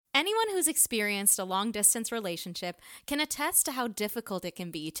anyone who's experienced a long-distance relationship can attest to how difficult it can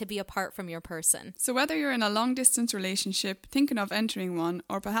be to be apart from your person. So whether you're in a long-distance relationship, thinking of entering one,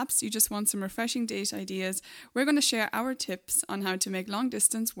 or perhaps you just want some refreshing date ideas, we're going to share our tips on how to make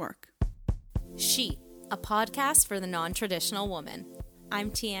long-distance work. She, a podcast for the non-traditional woman.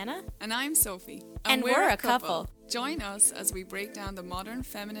 I'm Tiana. And I'm Sophie. And we're a couple. Join us as we break down the modern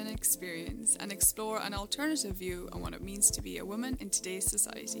feminine experience and explore an alternative view on what it means to be a woman in today's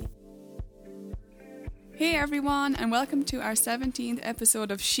society. Hey everyone, and welcome to our 17th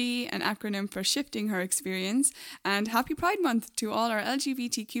episode of She, an acronym for Shifting Her Experience, and happy Pride Month to all our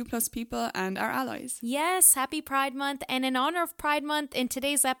LGBTQ plus people and our allies. Yes, happy Pride Month, and in honor of Pride Month, in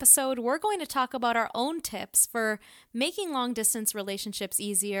today's episode, we're going to talk about our own tips for making long-distance relationships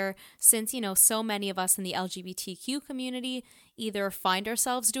easier, since, so many of us in the LGBTQ community either find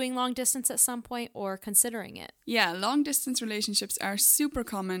ourselves doing long distance at some point or considering it. Yeah, long distance relationships are super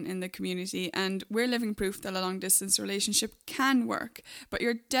common in the community, and we're living proof that a long distance relationship can work, but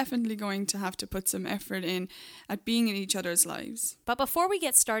you're definitely going to have to put some effort in at being in each other's lives. But before we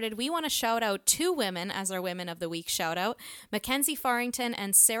get started, we want to shout out two women as our Women of the Week shout out, Mackenzie Farrington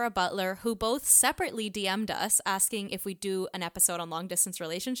and Sarah Butler, who both separately DM'd us asking if we do an episode on long distance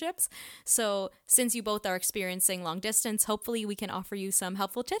relationships. So since you both are experiencing long distance, hopefully we can offer you some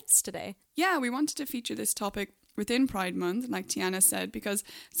helpful tips today. Yeah, we wanted to feature this topic within Pride Month, like Tiana said, because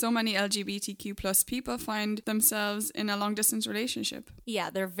so many LGBTQ plus people find themselves in a long distance relationship. Yeah,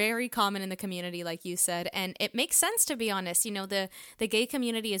 they're very common in the community, like you said, and it makes sense, to be honest. The gay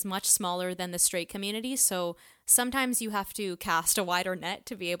community is much smaller than the straight community, so sometimes you have to cast a wider net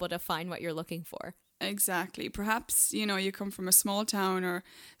to be able to find what you're looking for. Exactly. Perhaps, you come from a small town or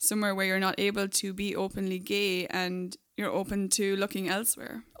somewhere where you're not able to be openly gay and you're open to looking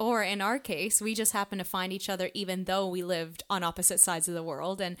elsewhere. Or in our case, we just happened to find each other even though we lived on opposite sides of the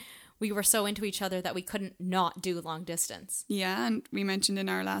world, and we were so into each other that we couldn't not do long distance. Yeah, and we mentioned in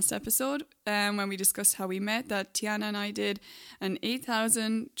our last episode when we discussed how we met that Tiana and I did an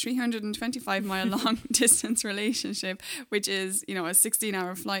 8,325 mile long distance relationship, which is, a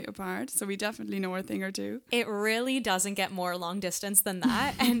 16-hour flight apart. So we definitely know a thing or two. It really doesn't get more long distance than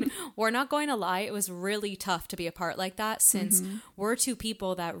that. And we're not going to lie, it was really tough to be apart like that, since we're two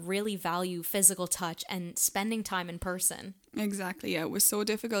people that really value physical touch and spending time in person. Exactly, yeah. It was so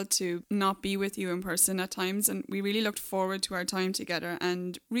difficult to not be with you in person at times, and we really looked forward to our time together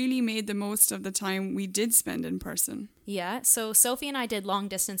and really made the most of the time we did spend in person. Yeah, so Sophie and I did long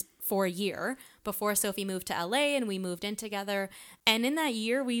distance for a year before Sophie moved to LA and we moved in together. And in that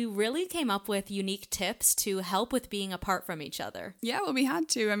year, we really came up with unique tips to help with being apart from each other. Yeah, well, we had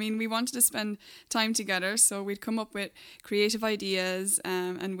to. I mean, we wanted to spend time together, so we'd come up with creative ideas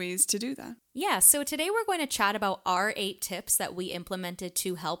and ways to do that. Yeah, so today we're going to chat about our 8 tips that we implemented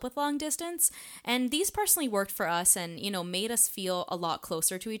to help with long distance. And these personally worked for us and, made us feel a lot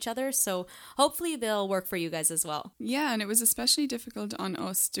closer to each other. So hopefully they'll work for you guys as well. Yeah, and it was especially difficult on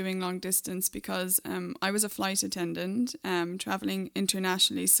us doing long distance because I was a flight attendant traveling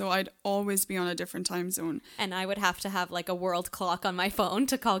internationally. So I'd always be on a different time zone. And I would have to have like a world clock on my phone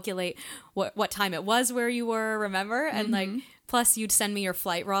to calculate what time it was where you were, remember? And plus, you'd send me your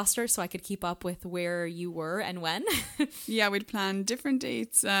flight roster so I could keep up with where you were and when. Yeah, we'd plan different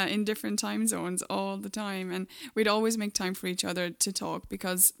dates in different time zones all the time. And we'd always make time for each other to talk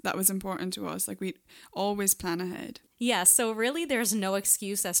because that was important to us. Like, we'd always plan ahead. Yeah, so really there's no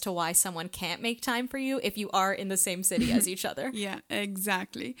excuse as to why someone can't make time for you if you are in the same city as each other. Yeah,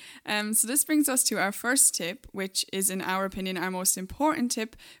 exactly. So this brings us to our first tip, which is, in our opinion, our most important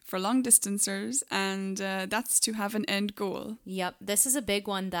tip for long distancers, and that's to have an end goal. Yep, this is a big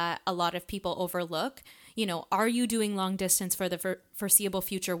one that a lot of people overlook. Are you doing long distance for the foreseeable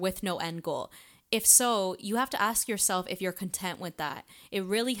future with no end goal? If so, you have to ask yourself if you're content with that. It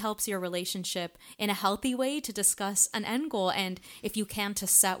really helps your relationship in a healthy way to discuss an end goal, and if you can, to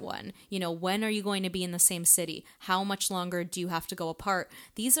set one. When are you going to be in the same city? How much longer do you have to go apart?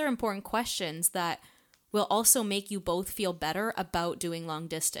 These are important questions that will also make you both feel better about doing long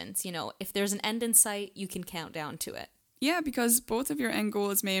distance. If there's an end in sight, you can count down to it. Yeah, because both of your end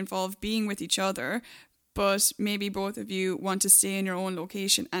goals may involve being with each other, but maybe both of you want to stay in your own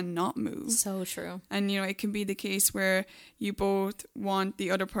location and not move. So true. And, it can be the case where you both want the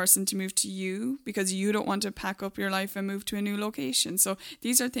other person to move to you because you don't want to pack up your life and move to a new location. So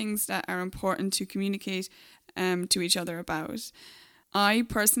these are things that are important to communicate to each other about. I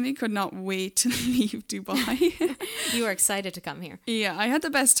personally could not wait to leave Dubai. You were excited to come here. Yeah, I had the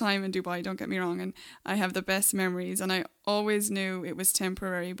best time in Dubai, don't get me wrong, and I have the best memories, and I always knew it was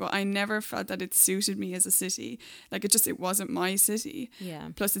temporary, but I never felt that it suited me as a city. Like it wasn't my city. Yeah.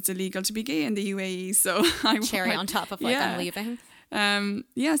 Plus it's illegal to be gay in the UAE, so Cherry on top of like, yeah. I'm leaving.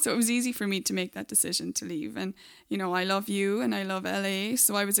 So it was easy for me to make that decision to leave. And, you know, I love you and I love LA.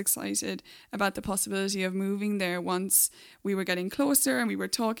 So I was excited about the possibility of moving there once we were getting closer and we were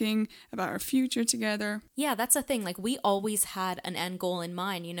talking about our future together. Yeah, that's the thing. Like, we always had an end goal in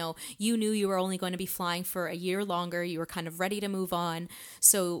mind. You know, you knew you were only going to be flying for a year longer. You were kind of ready to move on.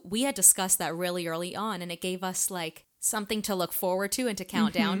 So we had discussed that really early on, and it gave us like something to look forward to and to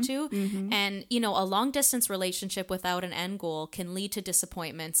count down to. And, you know, a long distance relationship without an end goal can lead to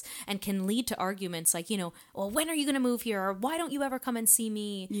disappointments and can lead to arguments like, you know, well, when are you going to move here? Or why don't you ever come and see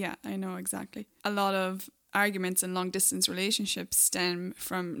me? Yeah, I know, exactly. A lot of arguments in long distance relationships stem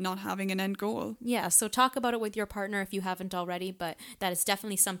from not having an end goal. Yeah, so talk about it with your partner if you haven't already, but that is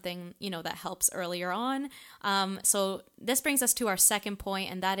definitely something, you know, that helps earlier on. So this brings us to our second point,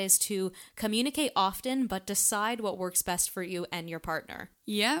 and that is to communicate often, but decide what works best for you and your partner.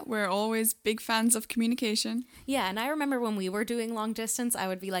 Yeah, we're always big fans of communication. Yeah, and I remember when we were doing long distance, I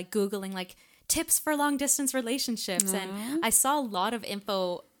would be like Googling like tips for long distance relationships. And I saw a lot of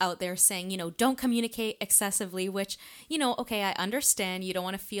info out there saying, you know, don't communicate excessively, which, you know, okay, I understand you don't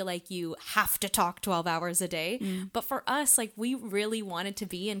want to feel like you have to talk 12 hours a day. But for us, like, we really wanted to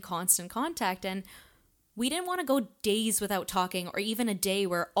be in constant contact, and we didn't want to go days without talking, or even a day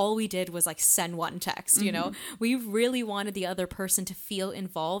where all we did was like send one text, you know. We really wanted the other person to feel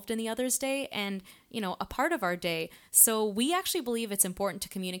involved in the other's day and, you know, a part of our day. So we actually believe it's important to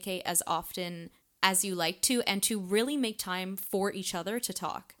communicate as often as you like to, and to really make time for each other to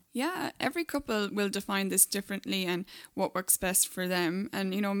talk. Yeah, every couple will define this differently and what works best for them.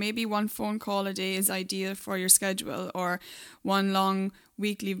 And, you know, maybe one phone call a day is ideal for your schedule, or one long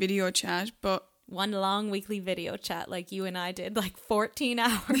weekly video chat, but one long weekly video chat like you and I did, like 14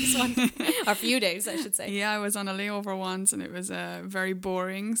 hours on a few days, I should say. Yeah, I was on a layover once and it was very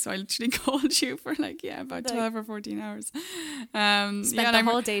boring. So I literally called you for about 12 or 14 hours. Spent the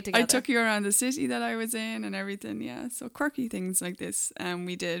whole day together. I took you around the city that I was in and everything. Yeah, so quirky things like this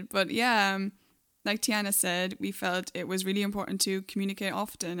we did. But yeah, like Tiana said, we felt it was really important to communicate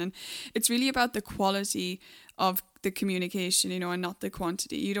often. And it's really about the quality of the communication, you know, and not the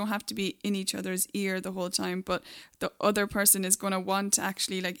quantity. You don't have to be in each other's ear the whole time, but the other person is going to want to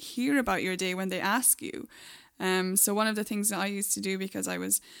actually like hear about your day when they ask you. So one of the things that I used to do, because I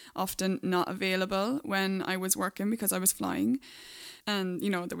was often not available when I was working because I was flying, and, you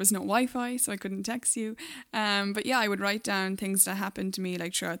know, there was no Wi-Fi, so I couldn't text you. But yeah, I would write down things that happened to me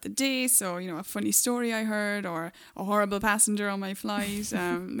like throughout the day. So, you know, a funny story I heard, or a horrible passenger on my flight,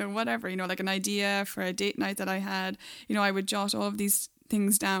 whatever, you know, like an idea for a date night that I had. You know, I would jot all of these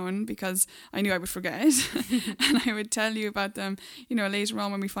things down because I knew I would forget. And I would tell you about them, you know, later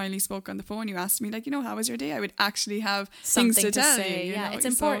on when we finally spoke on the phone. You asked me like, you know, how was your day? I would actually have something things to tell say. you. Yeah, know? it's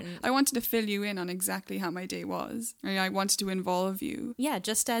important. So I wanted to fill you in on exactly how my day was. I wanted to involve you. Yeah,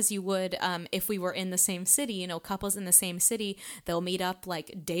 just as you would if we were in the same city. You know, couples in the same city, they'll meet up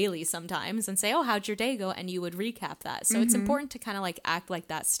like daily sometimes and say, oh, how'd your day go? And you would recap that. So it's important to kind of like act like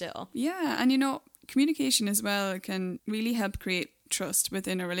that still. Yeah, and you know, communication as well can really help create trust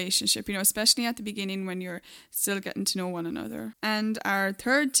within a relationship, you know, especially at the beginning when you're still getting to know one another. And our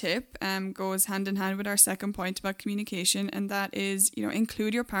third tip goes hand in hand with our second point about communication, and that is, you know,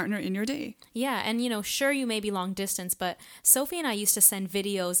 include your partner in your day. Yeah, and you know, sure, you may be long distance, but Sophie and I used to send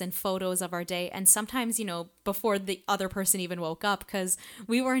videos and photos of our day, and sometimes, you know, before the other person even woke up, because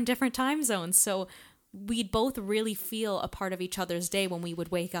we were in different time zones. So we'd both really feel a part of each other's day when we would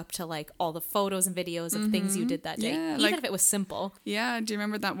wake up to like all the photos and videos of things you did that day, even if it was simple. Yeah, do you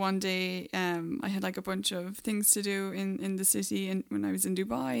remember that one day I had like a bunch of things to do in the city when I was in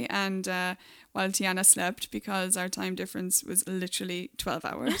Dubai, and while Tiana slept, because our time difference was literally 12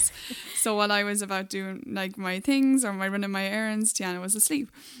 hours. So while I was about doing like my things or running my errands, Tiana was asleep.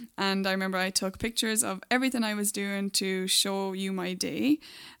 And I remember I took pictures of everything I was doing to show you my day.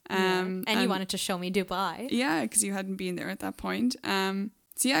 And you wanted to show me Dubai. Yeah, because you hadn't been there at that point.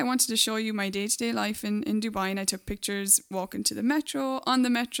 So yeah, I wanted to show you my day-to-day life in Dubai, and I took pictures walking to the metro, on the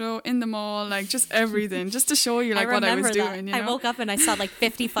metro, in the mall, like just everything, just to show you like what I was doing. You know? I woke up and I saw like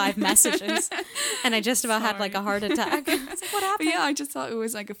 55 messages, and I just about had like a heart attack. I was like, what happened? But yeah, I just thought it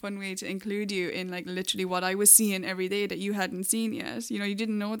was like a fun way to include you in like literally what I was seeing every day that you hadn't seen yet. You know, you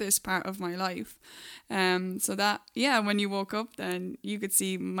didn't know this part of my life. So that, yeah, when you woke up, then you could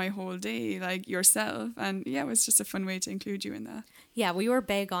see my whole day, like yourself. And yeah, it was just a fun way to include you in that. Yeah, we were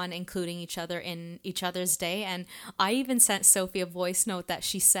big on including each other in each other's day. And I even sent Sophie a voice note that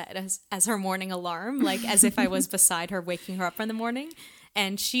she set as her morning alarm, like as if I was beside her, waking her up in the morning.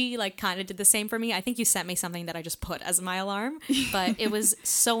 And she like kind of did the same for me. I think you sent me something that I just put as my alarm, but it was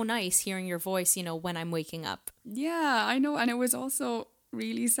so nice hearing your voice, you know, when I'm waking up. Yeah, I know. And it was also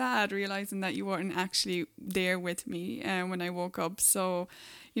really sad realizing that you weren't actually there with me when I woke up. So,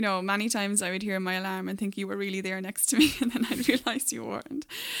 you know, many times I would hear my alarm and think you were really there next to me, and then I'd realize you weren't.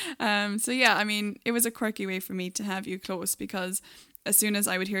 So yeah, I mean, it was a quirky way for me to have you close, because as soon as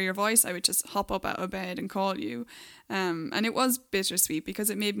I would hear your voice, I would just hop up out of bed and call you. And it was bittersweet because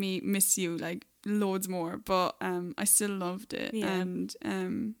it made me miss you like loads more, but I still loved it. Yeah.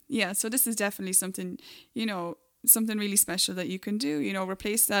 And yeah, so this is definitely something, you know, something really special that you can do, you know,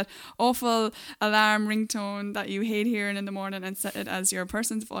 replace that awful alarm ringtone that you hate hearing in the morning and set it as your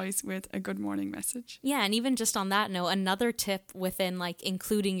person's voice with a good morning message. Yeah, and even just on that note, another tip within like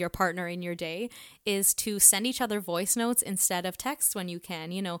including your partner in your day is to send each other voice notes instead of text when you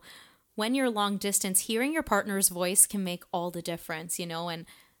can. You know, when you're long distance, hearing your partner's voice can make all the difference, you know, and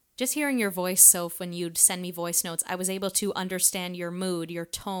just hearing your voice, Soph, when you'd send me voice notes, I was able to understand your mood, your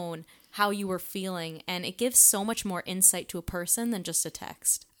tone, how you were feeling, and it gives so much more insight to a person than just a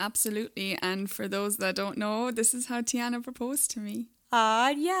text. Absolutely. And for those that don't know, this is how Tiana proposed to me.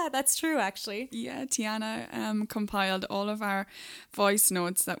 Yeah, that's true, actually. Yeah, Tiana compiled all of our voice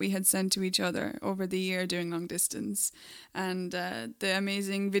notes that we had sent to each other over the year doing long distance. And the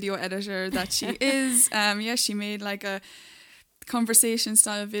amazing video editor that she is, she made like a conversation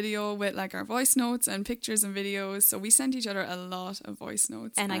style video with like our voice notes and pictures and videos. So we sent each other a lot of voice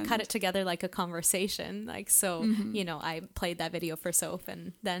notes. And I cut it together like a conversation. Like, so, you know, I played that video for Soph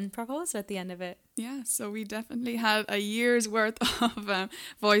and then proposed at the end of it. Yeah, so we definitely had a year's worth of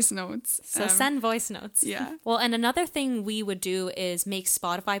voice notes. So send voice notes. Yeah. Well, and another thing we would do is make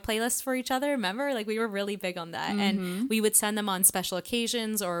Spotify playlists for each other. Remember? Like, we were really big on that. And we would send them on special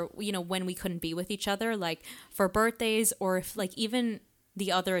occasions or, you know, when we couldn't be with each other, like for birthdays, or if like even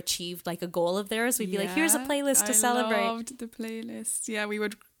the other achieved like a goal of theirs, we'd be like, here's a playlist to celebrate. I loved the playlist. Yeah, we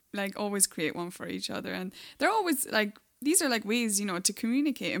would like always create one for each other. And they're always like, these are like ways, you know, to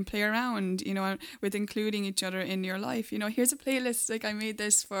communicate and play around, you know, with including each other in your life. You know, here's a playlist, like I made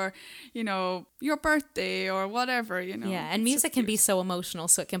this for, you know, your birthday or whatever, you know. Yeah, and music can be so emotional,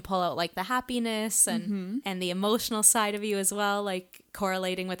 so it can pull out like the happiness and the emotional side of you as well, like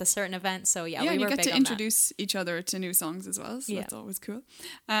correlating with a certain event. So yeah, we were get big to on introduce each other to new songs as well, so that's always cool.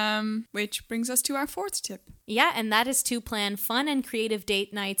 Which brings us to our fourth tip. Yeah, and that is to plan fun and creative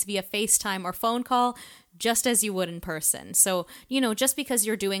date nights via FaceTime or phone call, just as you would in person. So, you know, just because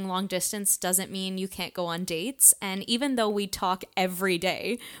you're doing long distance doesn't mean you can't go on dates. And even though we talk every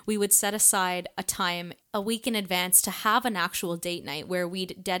day, we would set aside a time a week in advance to have an actual date night where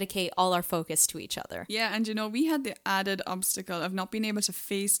we'd dedicate all our focus to each other. Yeah, and you know, we had the added obstacle of not being able to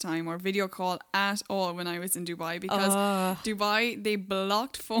FaceTime or video call at all when I was in Dubai, because Dubai, they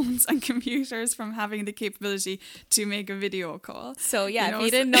blocked phones and computers from having the capability to make a video call. So yeah, you know, if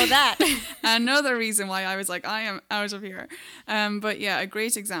you didn't know that. Another reason why I was like, I am out of here. But yeah, a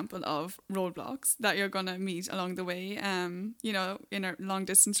great example of roadblocks that you're going to meet along the way. You know, in a long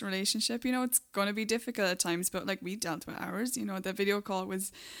distance relationship, you know, it's going to be difficult at times, but like we dealt with ours. You know, the video call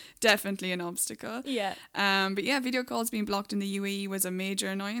was definitely an obstacle. Yeah. But yeah, video calls being blocked in the UAE was a major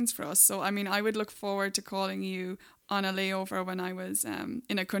annoyance for us. So I mean, I would look forward to calling you on a layover when I was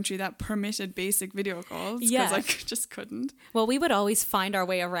in a country that permitted basic video calls, because I just couldn't. Well, we would always find our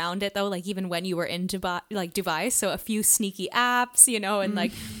way around it though, like even when you were in Dubai, so a few sneaky apps, you know, and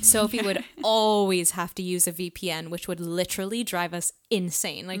like Sophie would always have to use a VPN, which would literally drive us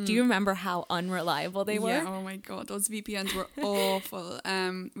insane. Like, do you remember how unreliable they were? Yeah, oh my god, those VPNs were awful.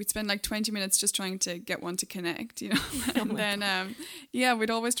 We'd spend like 20 minutes just trying to get one to connect, you know. And then we'd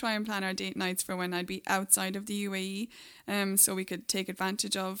always try and plan our date nights for when I'd be outside of the UAE, so we could take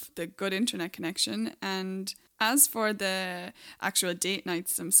advantage of the good internet connection. And as for the actual date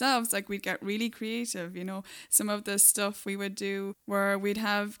nights themselves, like we'd get really creative, you know. Some of the stuff we would do where we'd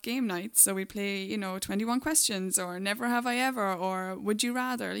have game nights. So we'd play, you know, 21 questions or Never Have I Ever or Would You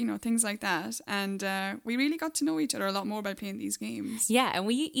Rather, you know, things like that. And we really got to know each other a lot more by playing these games. Yeah, and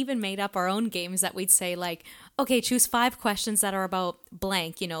we even made up our own games that we'd say like, okay, choose 5 questions that are about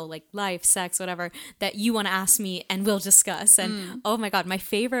blank, you know, like life, sex, whatever, that you want to ask me and we'll discuss. And oh my God, my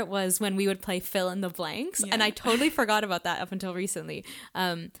favorite was when we would play fill in the blanks. Yeah. And I totally forgot about that up until recently.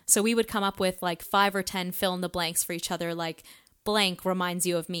 So we would come up with like 5 or 10 fill in the blanks for each other, like blank reminds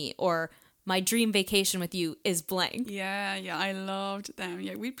you of me, or my dream vacation with you is blank. Yeah, I loved them.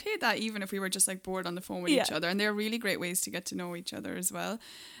 Yeah, we played that even if we were just like bored on the phone with Yeah. each other, and they're really great ways to get to know each other as well.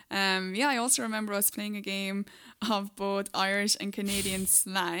 I also remember us playing a game of both Irish and Canadian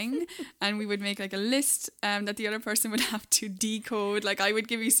slang, and we would make like a list that the other person would have to decode. Like I would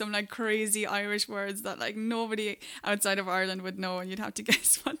give you some like crazy Irish words that like nobody outside of Ireland would know, and you'd have to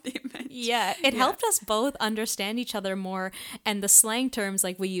guess what they meant. Yeah, it helped us both understand each other more and the slang terms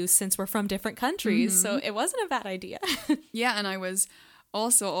like we use since we're from different countries. So it wasn't a bad idea. Yeah, and I was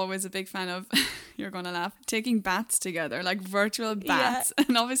also always a big fan of, you're going to laugh, taking baths together, like virtual baths. Yeah.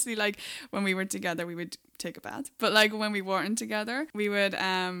 And obviously, like when we were together, we would take a bath. But like when we weren't together, we would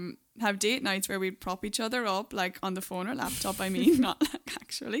have date nights where we'd prop each other up, like on the phone or laptop, I mean, not like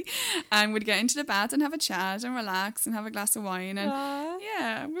actually, and we'd get into the bath and have a chat and relax and have a glass of wine. And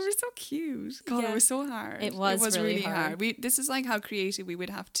yeah, we were so cute. God, it was so hard. It was really hard. This is like how creative we would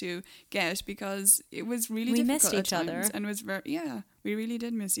have to get, because it was really we difficult missed each at times, other. and it was we really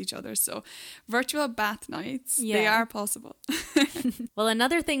did miss each other. So virtual bath nights, they are possible. Well,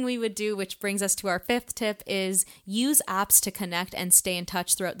 another thing we would do, which brings us to our fifth tip, is use apps to connect and stay in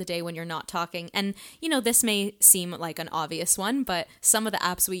touch throughout the day when you're not talking. And, you know, this may seem like an obvious one, but some of the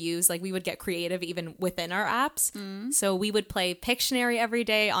apps we use, like we would get creative even within our apps. So we would play Pictionary every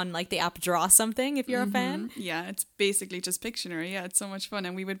day on like the app Draw Something, if you're a fan. Yeah, it's basically just Pictionary. Yeah, it's so much fun.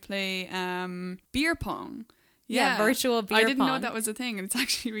 And we would play beer pong. Yeah, virtual beer pong. I didn't know that was a thing, and it's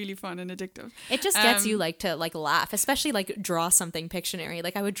actually really fun and addictive. It just gets you like to like laugh, especially like Draw Something Pictionary.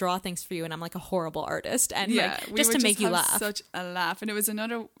 Like I would draw things for you, and I'm like a horrible artist, and like just to make you laugh. Such a laugh, and it was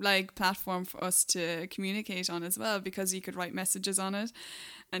another like platform for us to communicate on as well, because you could write messages on it.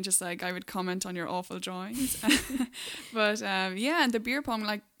 And just like I would comment on your awful drawings. But and the beer pong,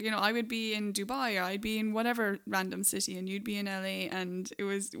 like, you know, I would be in Dubai or I'd be in whatever random city and you'd be in LA, and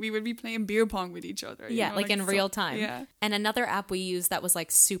we would be playing beer pong with each other. Yeah, you know, like in real time. Yeah. And another app we used that was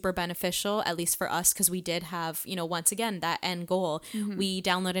like super beneficial, at least for us, because we did have, you know, once again, that end goal. We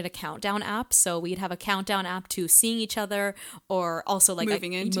downloaded a countdown app. So we'd have a countdown app to seeing each other, or also like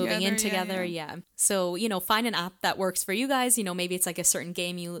moving in together. Yeah. So, you know, find an app that works for you guys. You know, maybe it's like a certain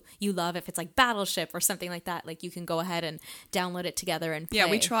game you love. If it's like Battleship or something like that, like you can go ahead and download it together and play. Yeah,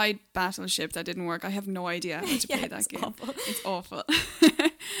 we tried Battleship. That didn't work. I have no idea how to play that game. Awful. It's awful.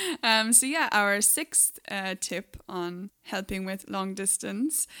 So yeah, our sixth tip on helping with long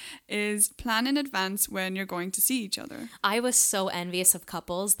distance is plan in advance when you're going to see each other. I was so envious of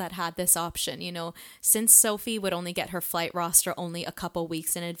couples that had this option. You know, since Sophie would only get her flight roster only a couple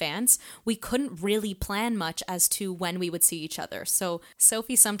weeks in advance, we couldn't really plan much as to when we would see each other. So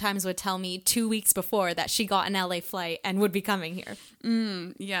Sophie sometimes would tell me 2 weeks before that she got an LA flight and would be coming here.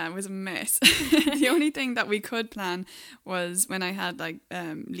 Yeah, it was a mess. The only thing that we could plan was when I had like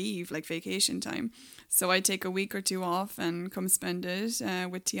leave, like vacation time. So I'd take a week or 2 off and come spend it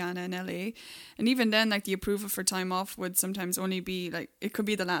with Tiana in LA. And even then, like the approval for time off would sometimes only be like, it could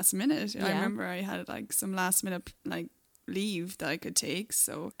be the last minute. Yeah. I remember I had like some last minute like leave that I could take.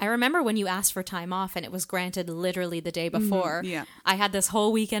 So I remember when you asked for time off and it was granted literally the day before. Yeah. I had this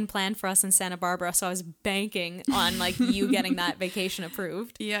whole weekend planned for us in Santa Barbara, so I was banking on like you getting that vacation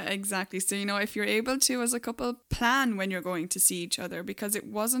approved. Yeah, exactly. So, you know, if you're able to, as a couple, plan when you're going to see each other, because it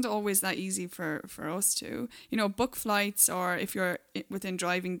wasn't always that easy for us to, you know, book flights, or if you're within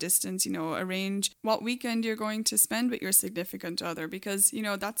driving distance, you know, arrange what weekend you're going to spend with your significant other, because, you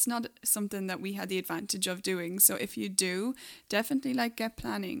know, that's not something that we had the advantage of doing. So if you do, definitely like get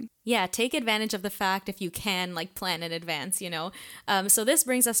planning. Yeah, take advantage of the fact if you can like plan in advance, you know. So this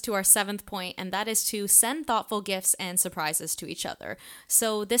brings us to our 7th point, and that is to send thoughtful gifts and surprises to each other.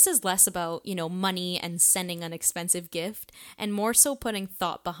 So this is less about, you know, money and sending an expensive gift, and more so putting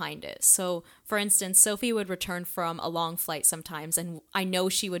thought behind it. So for instance, Sophie would return from a long flight sometimes, and I know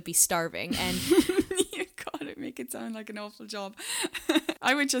she would be starving, and You gotta make it sound like an awful job.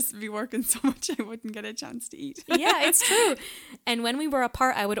 I would just be working so much I wouldn't get a chance to eat. Yeah, it's true. And when we were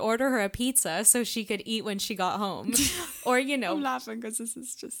apart, I would order her a pizza so she could eat when she got home. Or, you know. I'm laughing because this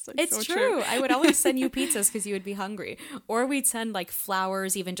is just like it's so true. I would always send you pizzas because you would be hungry. Or we'd send like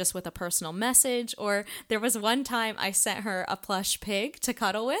flowers, even just with a personal message. Or there was one time I sent her a plush pig to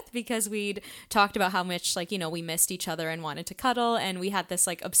cuddle with because we'd talked about how much like, you know, we missed each other and wanted to cuddle. And we had this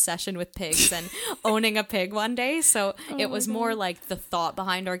like obsession with pigs and owning a pig one day. So it was more like the thought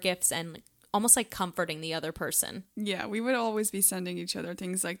behind our gifts and almost like comforting the other person. Yeah, we would always be sending each other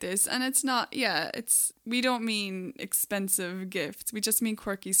things like this. And it's not, we don't mean expensive gifts. We just mean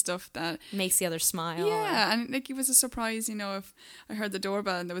quirky stuff that makes the other smile. Yeah, and like it was a surprise, you know, if I heard the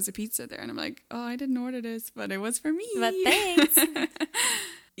doorbell and there was a pizza there and I'm like, oh, I didn't order this, but it was for me. But thanks.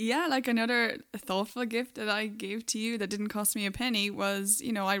 Yeah, like another thoughtful gift that I gave to you that didn't cost me a penny was,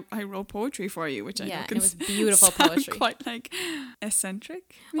 I wrote poetry for you, which I know Yeah, and can it was beautiful sound poetry. quite like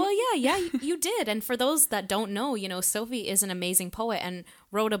eccentric. Well, yeah, you did. And for those that don't know, Sophie is an amazing poet and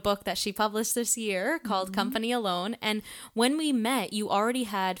wrote a book that she published this year called Company Alone. And when we met, you already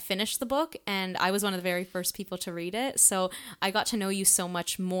had finished the book, and I was one of the very first people to read it. So I got to know you so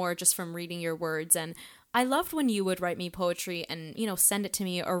much more just from reading your words. And I loved when you would write me poetry and, send it to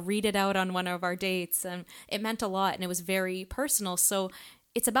me or read it out on one of our dates. And it meant a lot, and it was very personal. So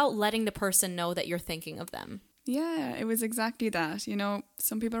it's about letting the person know that you're thinking of them. Yeah, it was exactly that.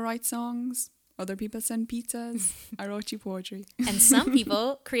 Some people write songs, other people send pizzas. I wrote you poetry. And some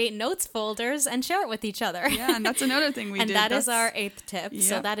people create notes folders and share it with each other. Yeah, and that's another thing we did. And that is our 8th tip. Yep.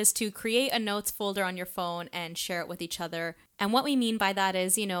 So that is to create a notes folder on your phone and share it with each other. And what we mean by that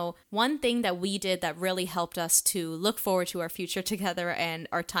is, one thing that we did that really helped us to look forward to our future together and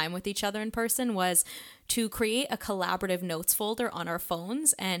our time with each other in person was to create a collaborative notes folder on our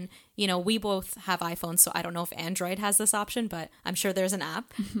phones. And, we both have iPhones, so I don't know if Android has this option, but I'm sure there's an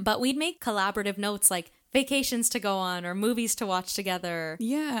app. But we'd make collaborative notes like vacations to go on or movies to watch together.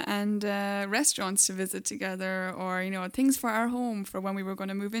 Yeah, and restaurants to visit together, or, things for our home for when we were going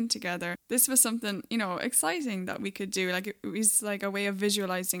to move in together. This was something, exciting that we could do. Like, it was like a way of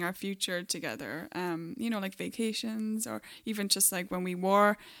visualizing our future together, like vacations, or even just like when we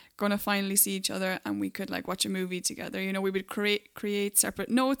were going to finally see each other and we could like watch a movie together. We would create separate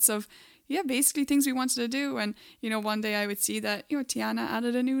notes of, basically things we wanted to do. And, one day I would see that, Tiana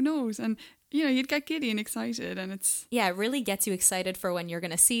added a new note, and you'd get giddy and excited, and it's... Yeah, it really gets you excited for when you're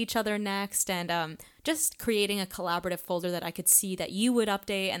going to see each other next, and just creating a collaborative folder that I could see that you would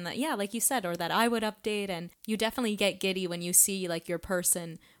update, and that, like you said, or that I would update, and you definitely get giddy when you see, like, your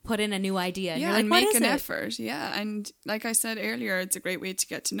person put in a new idea. And yeah, you're like, and what make is an it? effort, yeah. And like I said earlier, it's a great way to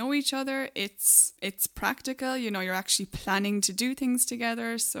get to know each other. It's practical, you're actually planning to do things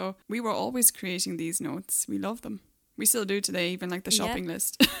together, so we were always creating these notes. We love them. We still do today, even like the shopping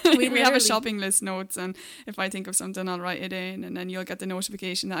list. We have a shopping list notes, and if I think of something, I'll write it in, and then you'll get the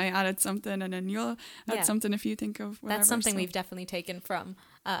notification that I added something, and then you'll add something if you think of whatever. That's something we've definitely taken from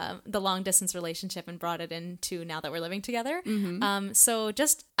the long distance relationship and brought it into now that we're living together. So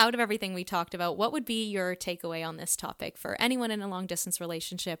just out of everything we talked about, what would be your takeaway on this topic for anyone in a long distance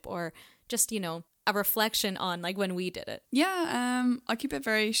relationship, or just, a reflection on like when we did it? Yeah, I'll keep it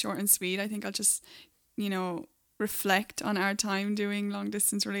very short and sweet. I think I'll just, reflect on our time doing long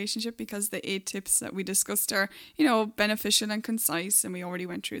distance relationship, because the 8 tips that we discussed are, beneficial and concise, and we already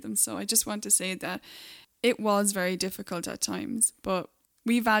went through them. So I just want to say that it was very difficult at times, but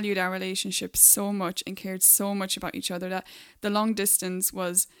we valued our relationship so much and cared so much about each other that the long distance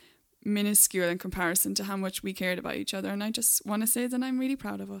was minuscule in comparison to how much we cared about each other. And I just want to say that I'm really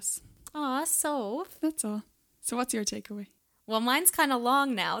proud of us. Aw, Soph. That's all. So what's your takeaway? Well, mine's kind of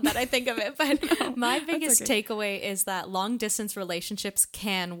long now that I think of it, but my biggest takeaway is that long distance relationships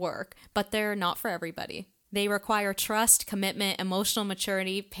can work, but they're not for everybody. They require trust, commitment, emotional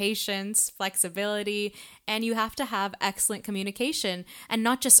maturity, patience, flexibility, and you have to have excellent communication. And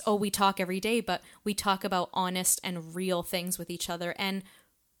not just, we talk every day, but we talk about honest and real things with each other. And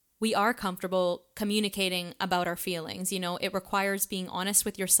we are comfortable communicating about our feelings. It requires being honest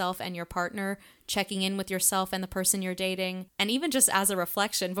with yourself and your partner, checking in with yourself and the person you're dating. And even just as a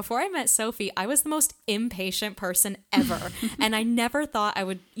reflection, before I met Sophie, I was the most impatient person ever. And I never thought I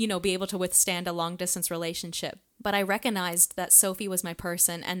would, be able to withstand a long distance relationship. But I recognized that Sophie was my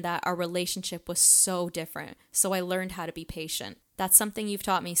person and that our relationship was so different. So I learned how to be patient. That's something you've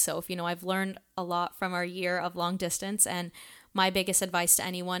taught me, Soph. I've learned a lot from our year of long distance, and my biggest advice to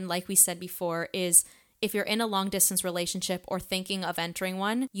anyone, like we said before, is if you're in a long distance relationship or thinking of entering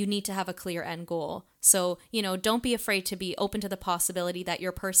one, you need to have a clear end goal. So, don't be afraid to be open to the possibility that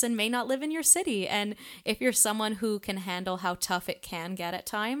your person may not live in your city. And if you're someone who can handle how tough it can get at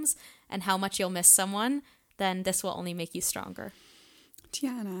times and how much you'll miss someone, then this will only make you stronger.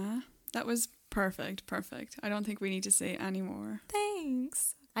 Tiana, that was perfect. I don't think we need to say any more.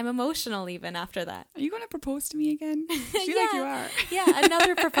 Thanks. I'm emotional even after that. Are you going to propose to me again? I feel like you are. Yeah,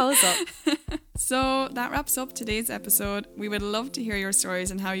 another proposal. So that wraps up today's episode. We would love to hear your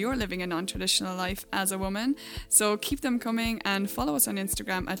stories and how you're living a non-traditional life as a woman. So keep them coming and follow us on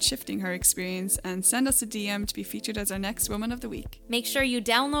Instagram at Shifting Her Experience and send us a DM to be featured as our next Woman of the Week. Make sure you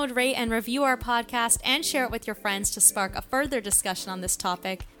download, rate, and review our podcast and share it with your friends to spark a further discussion on this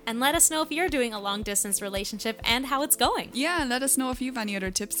topic. And let us know if you're doing a long-distance relationship and how it's going. Yeah, let us know if you have any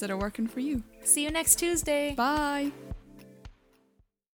other tips that are working for you. See you next Tuesday. Bye.